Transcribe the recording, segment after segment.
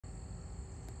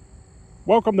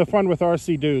Welcome to Fun with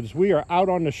RC Dudes. We are out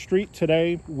on the street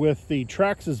today with the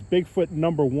Traxxas Big Foot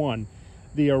 #1,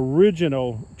 the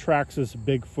original Traxxas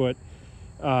Big Foot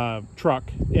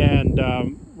truck. And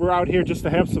we're out here just to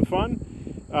have some fun,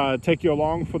 take you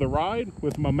along for the ride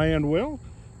with my man Will.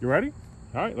 You ready?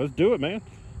 All right, let's do it, man.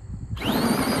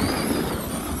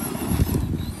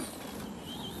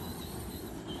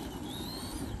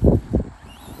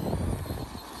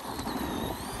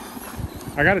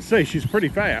 I gotta say, she's pretty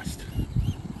fast.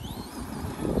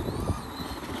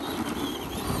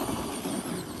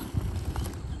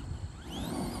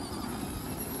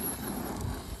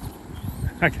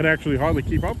 I can actually hardly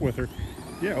keep up with her.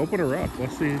 Yeah, open her up.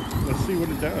 Let's see what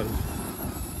it does.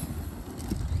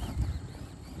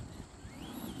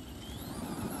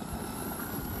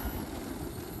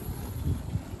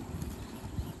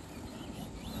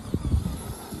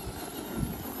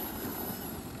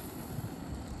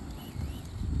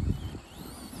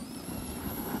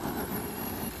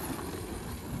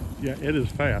 Yeah, it is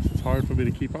fast. It's hard for me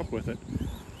to keep up with it.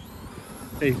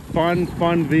 A fun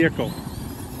vehicle.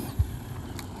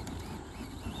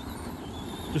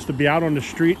 Just to be out on the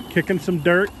street, kicking some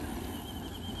dirt.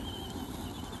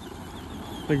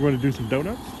 I think we're going to do some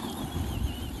donuts.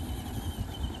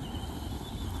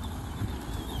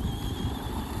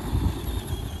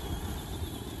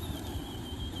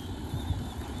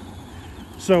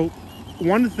 So,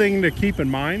 one thing to keep in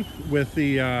mind with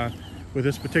the with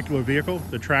this particular vehicle,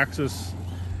 the Traxxas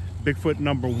Big Foot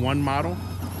 #1 model,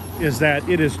 is that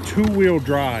it is two-wheel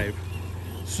drive.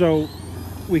 So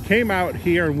we came out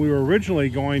here and we were originally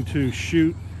going to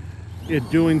shoot it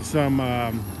doing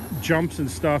some jumps and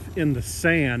stuff in the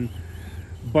sand,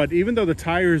 but even though the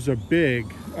tires are big,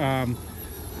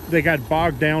 they got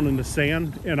bogged down in the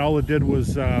sand, and all it did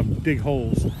was dig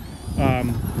holes,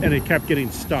 and it kept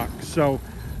getting stuck. So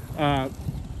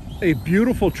a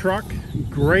beautiful truck,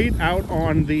 great out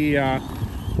on the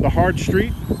hard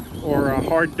street or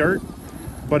hard dirt,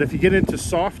 but if you get into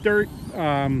soft dirt,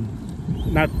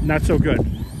 not so good.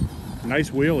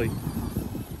 Nice wheelie.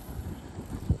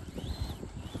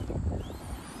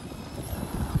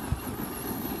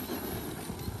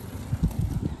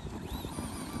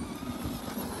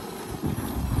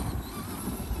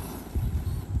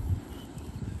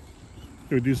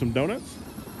 Can we do some donuts?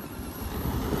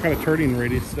 What kind of turning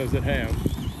radius does it have?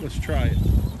 Let's try it.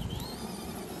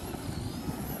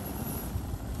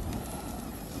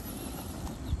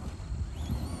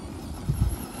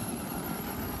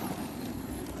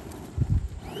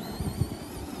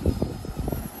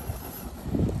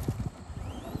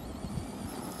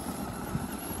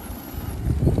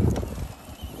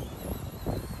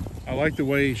 I like the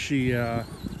way she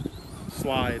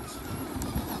slides.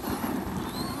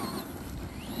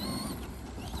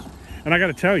 And I got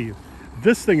to tell you,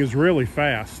 this thing is really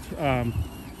fast. I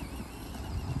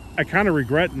kind of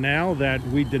regret now that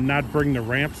we did not bring the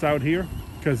ramps out here,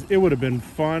 because it would have been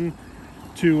fun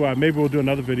to, maybe we'll do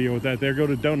another video with that. There go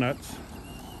to donuts.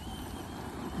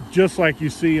 Just like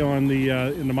you see on the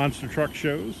in the monster truck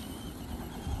shows.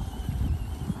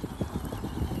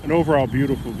 An overall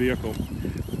beautiful vehicle.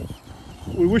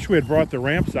 We wish we had brought the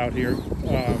ramps out here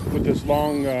with this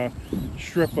long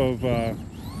strip of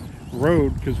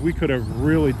road, because we could have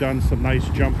really done some nice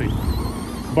jumping.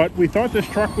 But we thought this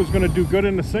truck was going to do good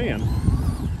in the sand,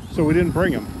 so we didn't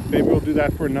bring them. Maybe we'll do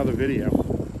that for another video.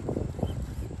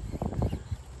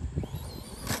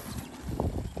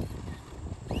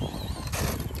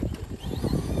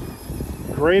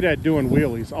 Great at doing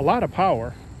wheelies. A lot of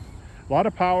power,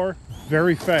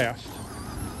 very fast.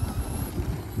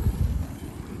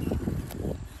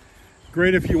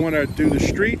 Great if you want to do the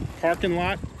street, parking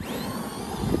lot.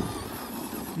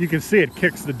 You can see it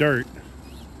kicks the dirt.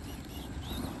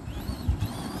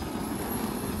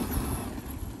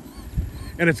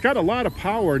 And it's got a lot of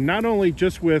power, not only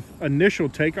just with initial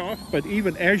takeoff, but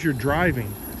even as you're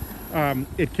driving,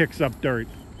 it kicks up dirt.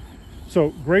 So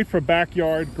great for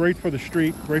backyard, great for the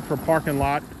street, great for parking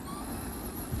lot.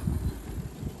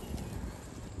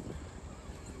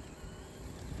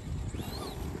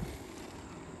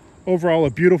 Overall, a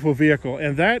beautiful vehicle.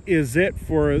 And that is it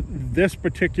for this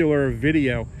particular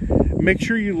video. Make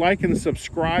sure you like and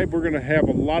subscribe. We're going to have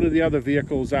a lot of the other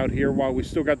vehicles out here while we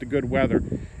still got the good weather.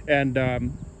 And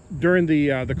during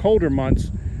the colder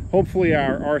months, hopefully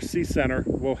our RC center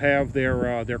will have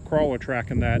their crawler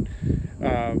track and that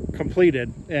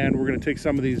completed, and we're going to take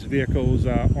some of these vehicles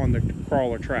on the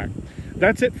crawler track.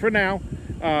 That's it for now.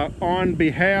 On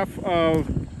behalf of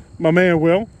my man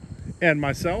Will and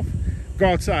myself, go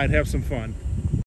outside, have some fun.